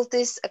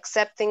difficulties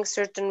accepting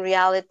certain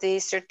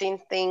realities, certain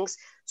things.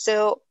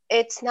 So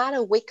it's not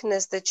a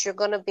weakness that you're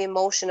going to be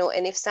emotional.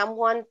 And if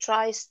someone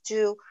tries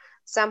to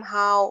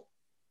somehow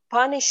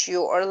punish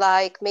you or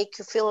like make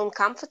you feel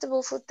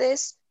uncomfortable for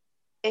this,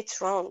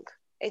 it's wrong.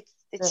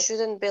 It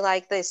shouldn't be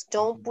like this.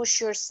 Don't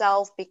push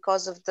yourself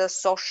because of the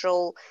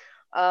social,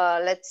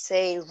 let's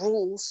say,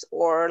 rules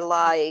or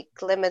like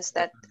limits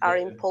that are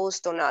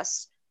imposed on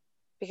us,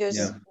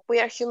 because we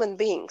are human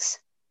beings.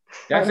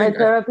 My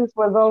therapist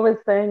was always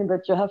saying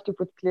that you have to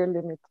put clear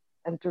limits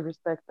and to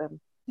respect them.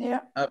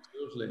 Yeah,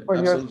 absolutely. For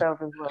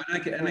yourself as well.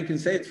 And I can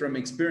say it from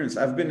experience.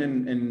 I've been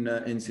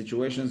in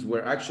situations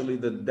where actually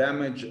the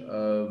damage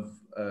of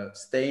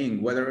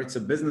staying, whether it's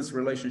a business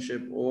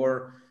relationship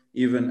or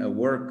even a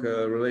work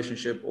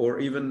relationship or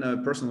even a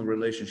personal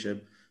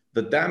relationship,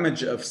 the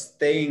damage of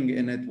staying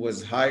in it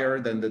was higher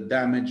than the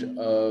damage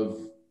of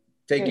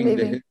taking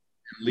the hit and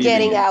leaving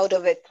getting out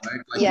of it.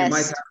 Right?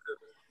 Like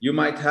you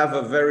might have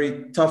a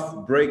very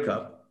tough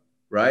breakup,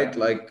 right?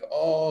 Like,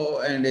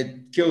 and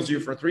it kills you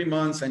for 3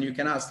 months and you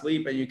cannot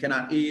sleep and you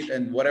cannot eat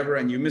and whatever,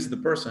 and you miss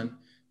the person.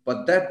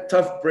 But that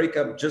tough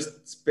breakup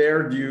just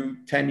spared you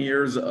 10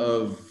 years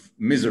of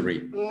misery.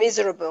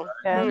 Miserable.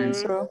 Yeah,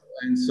 true.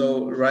 And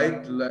so,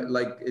 right,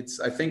 like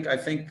I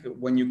think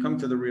when you come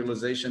to the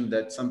realization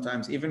that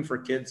sometimes even for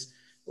kids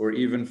or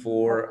even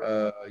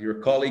for your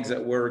colleagues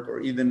at work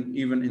or even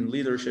in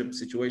leadership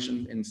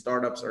situation in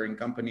startups or in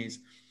companies,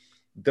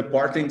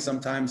 departing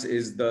sometimes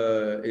is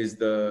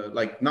the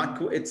like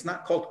it's not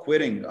called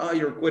quitting. Oh,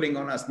 you're quitting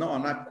on us. No,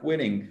 I'm not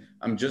quitting.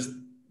 I'm just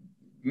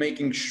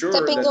making sure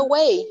stepping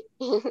away.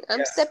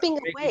 I'm stepping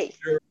away.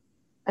 Sure.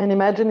 And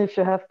imagine if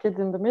you have kids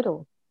in the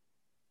middle.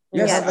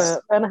 You have an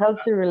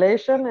unhealthy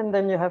relation, and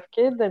then you have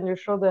kids, and you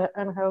show the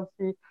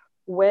unhealthy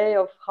way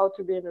of how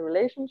to be in a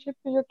relationship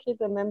with your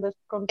kids, and then this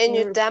and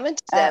you damage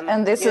them.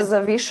 And this is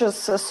a vicious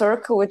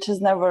circle which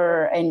is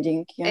never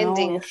ending.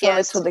 You show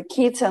it to the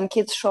kids, and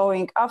kids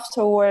showing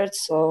afterwards.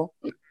 So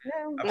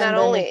not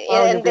only,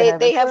 and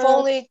they have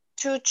only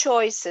two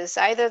choices: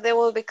 either they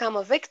will become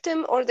a victim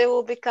or they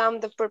will become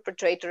the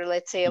perpetrator.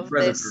 Let's say of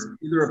this,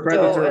 either a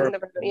predator.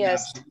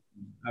 Yes,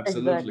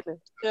 absolutely. Exactly.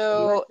 So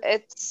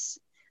it's.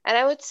 And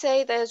I would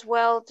say that as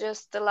well,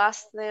 just the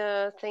last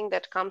thing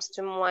that comes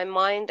to my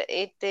mind,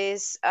 it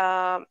is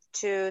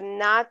to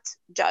not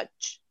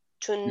judge,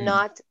 in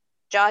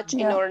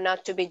order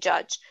not to be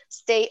judged.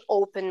 Stay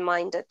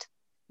open-minded,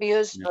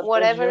 because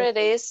whatever it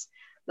is,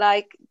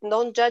 like,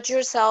 don't judge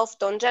yourself,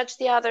 don't judge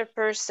the other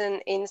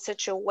person in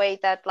such a way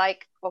that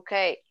like,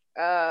 okay,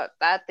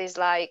 that is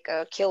like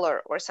a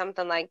killer or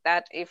something like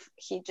that. If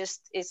he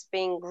just is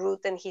being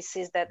rude and he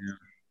sees that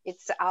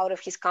it's out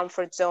of his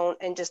comfort zone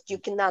and just you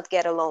cannot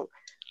get along.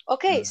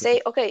 Okay, say,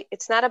 okay,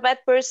 it's not a bad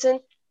person,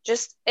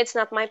 just it's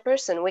not my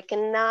person. We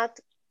cannot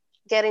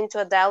get into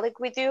a dialogue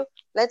with you.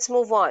 Let's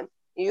move on.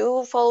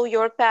 You follow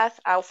your path,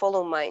 I'll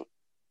follow mine.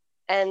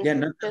 And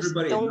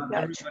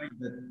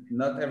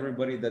not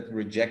everybody that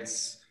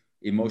rejects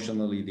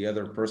emotionally the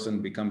other person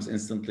becomes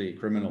instantly a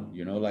criminal,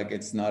 like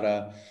it's not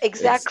a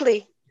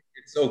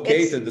It's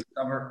okay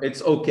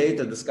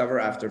to discover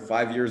after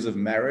 5 years of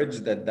marriage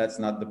that that's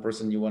not the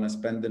person you want to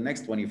spend the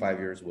next 25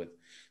 years with,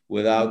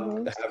 without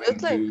having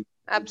to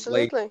play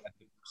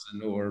the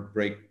person or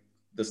break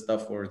the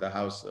stuff or the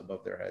house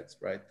above their heads,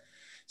 right?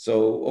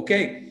 So,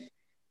 okay,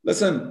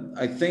 listen,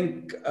 I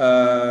think,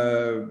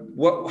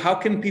 how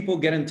can people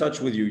get in touch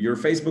with you? Your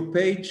Facebook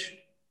page?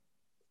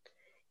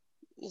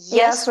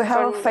 Yes, we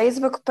have a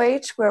Facebook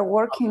page. We're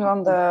working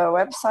on the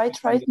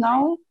website right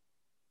now.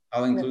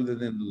 I'll include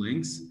it in the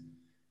links.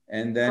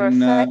 And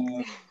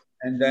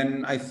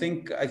then I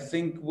think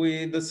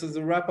this is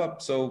a wrap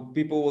up. So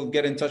people will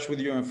get in touch with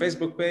you on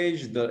Facebook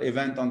page, the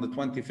event on the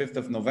 25th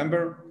of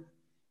November.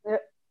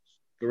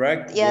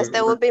 Correct? Yes,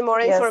 there will be more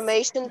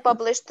information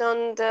published on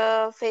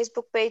the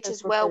Facebook page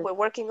as well. We're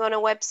working on a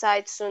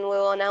website soon.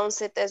 We'll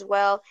announce it as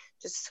well.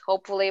 Just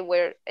hopefully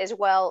we're as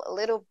well a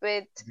little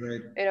bit,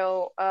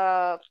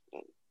 not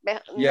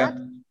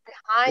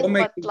behind,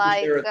 but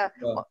like,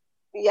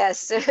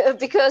 yes,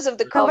 because of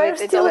the COVID,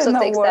 it also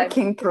takes time.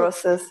 Working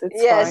process.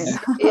 It's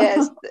fine.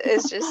 Yes,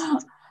 it's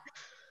just.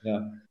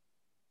 Yeah.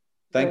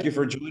 Thank you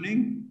for joining,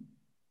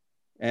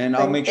 and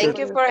I'll make sure. Thank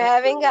you for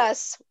having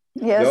us.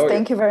 Yes,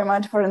 thank you very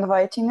much for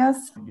inviting us.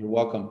 You're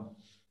welcome.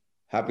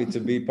 Happy to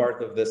be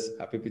part of this.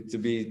 Happy to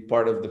be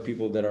part of the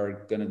people that are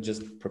gonna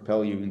just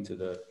propel you into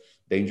the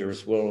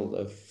dangerous world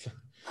of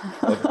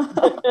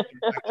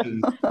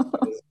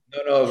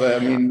No,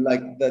 but I mean,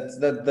 like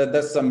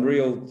that's some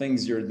real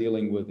things you're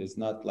dealing with. It's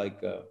not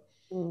like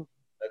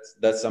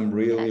that's some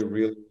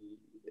really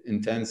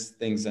intense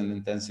things and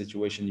intense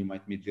situation you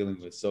might be dealing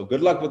with. So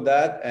good luck with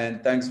that,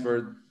 and thanks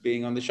for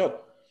being on the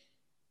show.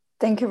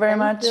 Thank you very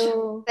much.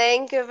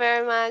 Thank you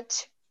very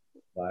much.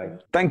 Bye.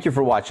 Thank you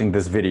for watching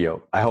this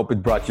video. I hope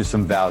it brought you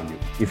some value.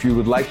 If you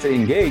would like to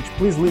engage,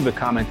 please leave a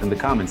comment in the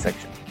comment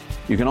section.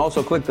 You can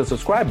also click the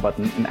subscribe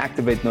button and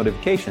activate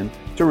notification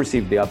to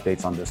receive the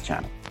updates on this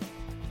channel.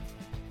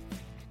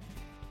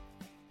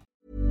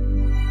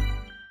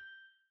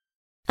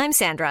 I'm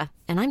I'm Sandra,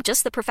 and I'm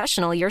just the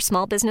professional your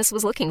small business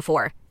was looking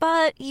for.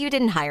 But you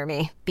didn't hire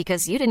me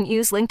because you didn't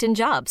use LinkedIn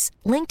Jobs.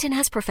 LinkedIn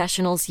has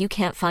professionals you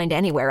can't find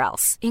anywhere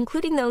else,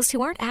 including those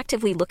who aren't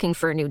actively looking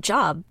for a new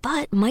job,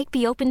 but might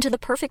be open to the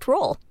perfect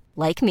role,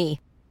 like me.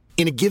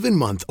 In a given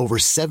month, over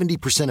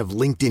 70% of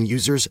LinkedIn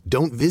users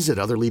don't visit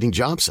other leading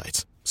job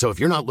sites. So if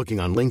you're not looking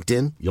on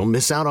LinkedIn, you'll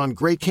miss out on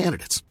great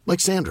candidates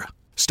like Sandra.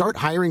 Start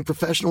hiring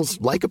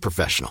professionals like a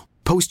professional.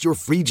 Post your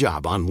free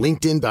job on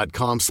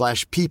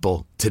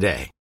linkedin.com/people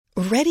today.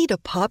 Ready to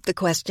pop the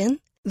question?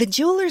 The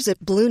jewelers at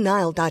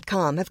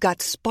BlueNile.com have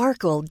got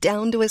sparkle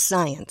down to a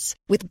science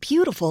with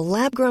beautiful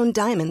lab-grown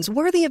diamonds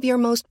worthy of your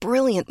most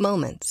brilliant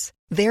moments.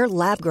 Their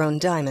lab-grown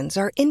diamonds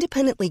are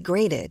independently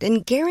graded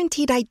and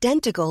guaranteed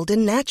identical to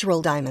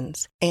natural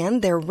diamonds,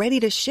 and they're ready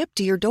to ship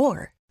to your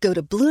door. Go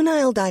to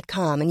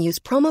BlueNile.com and use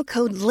promo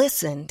code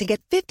LISTEN to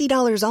get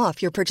 $50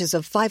 off your purchase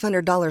of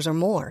 $500 or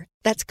more.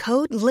 That's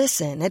code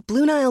LISTEN at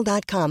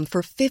BlueNile.com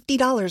for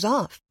 $50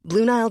 off.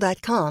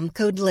 BlueNile.com,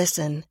 code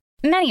LISTEN.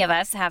 Many of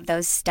us have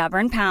those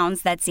stubborn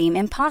pounds that seem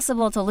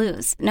impossible to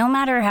lose, no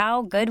matter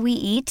how good we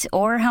eat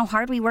or how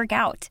hard we work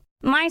out.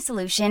 My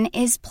solution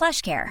is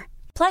PlushCare.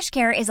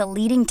 PlushCare is a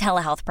leading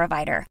telehealth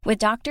provider with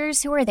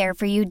doctors who are there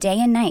for you day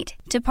and night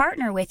to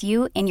partner with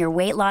you in your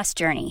weight loss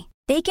journey.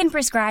 They can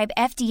prescribe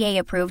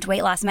FDA-approved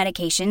weight loss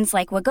medications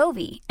like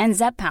Wegovy and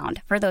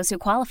Zepbound for those who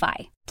qualify.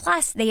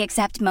 Plus, they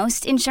accept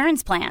most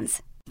insurance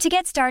plans. To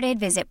get started,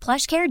 visit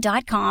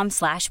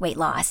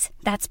plushcare.com/weightloss.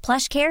 That's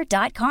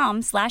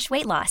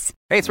plushcare.com/weightloss.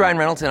 Hey, it's Ryan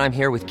Reynolds, and I'm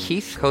here with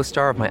Keith,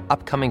 co-star of my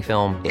upcoming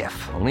film, If,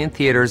 only in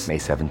theaters May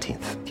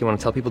 17th. Do you want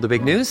to tell people the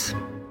big news?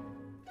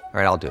 All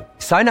right, I'll do it.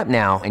 Sign up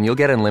now and you'll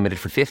get unlimited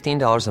for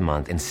 $15 a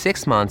month and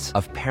 6 months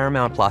of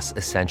Paramount Plus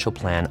Essential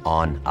Plan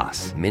on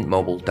us.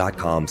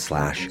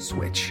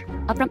 MintMobile.com/switch.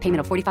 Upfront payment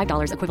of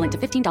 $45 equivalent to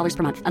 $15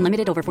 per month.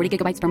 Unlimited over 40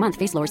 gigabytes per month.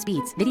 Face lower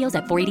speeds. Videos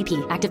at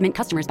 480p. Active Mint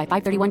customers by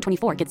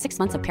 531.24 get 6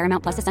 months of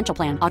Paramount Plus Essential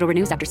Plan. Auto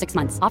renews after 6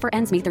 months. Offer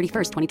ends May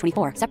 31st,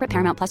 2024. Separate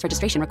Paramount Plus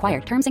registration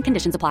required. Terms and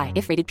conditions apply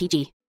if rated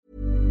PG.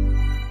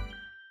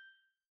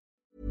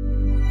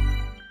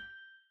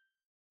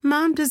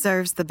 Mom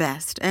deserves the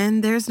best,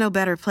 and there's no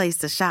better place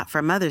to shop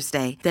for Mother's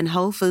Day than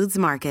Whole Foods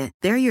Market.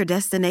 They're your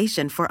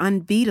destination for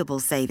unbeatable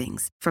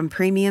savings, from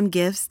premium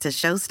gifts to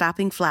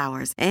show-stopping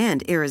flowers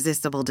and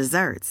irresistible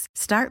desserts.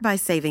 Start by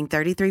saving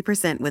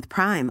 33% with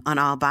Prime on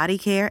all body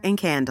care and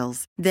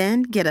candles.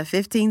 Then get a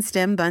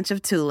 15-stem bunch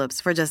of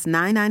tulips for just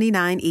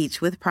 $9.99 each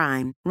with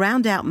Prime.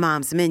 Round out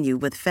Mom's menu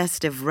with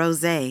festive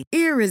rosé,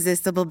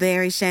 irresistible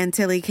berry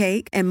chantilly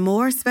cake, and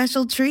more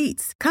special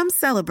treats. Come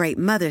celebrate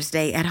Mother's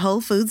Day at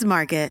Whole Foods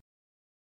Market.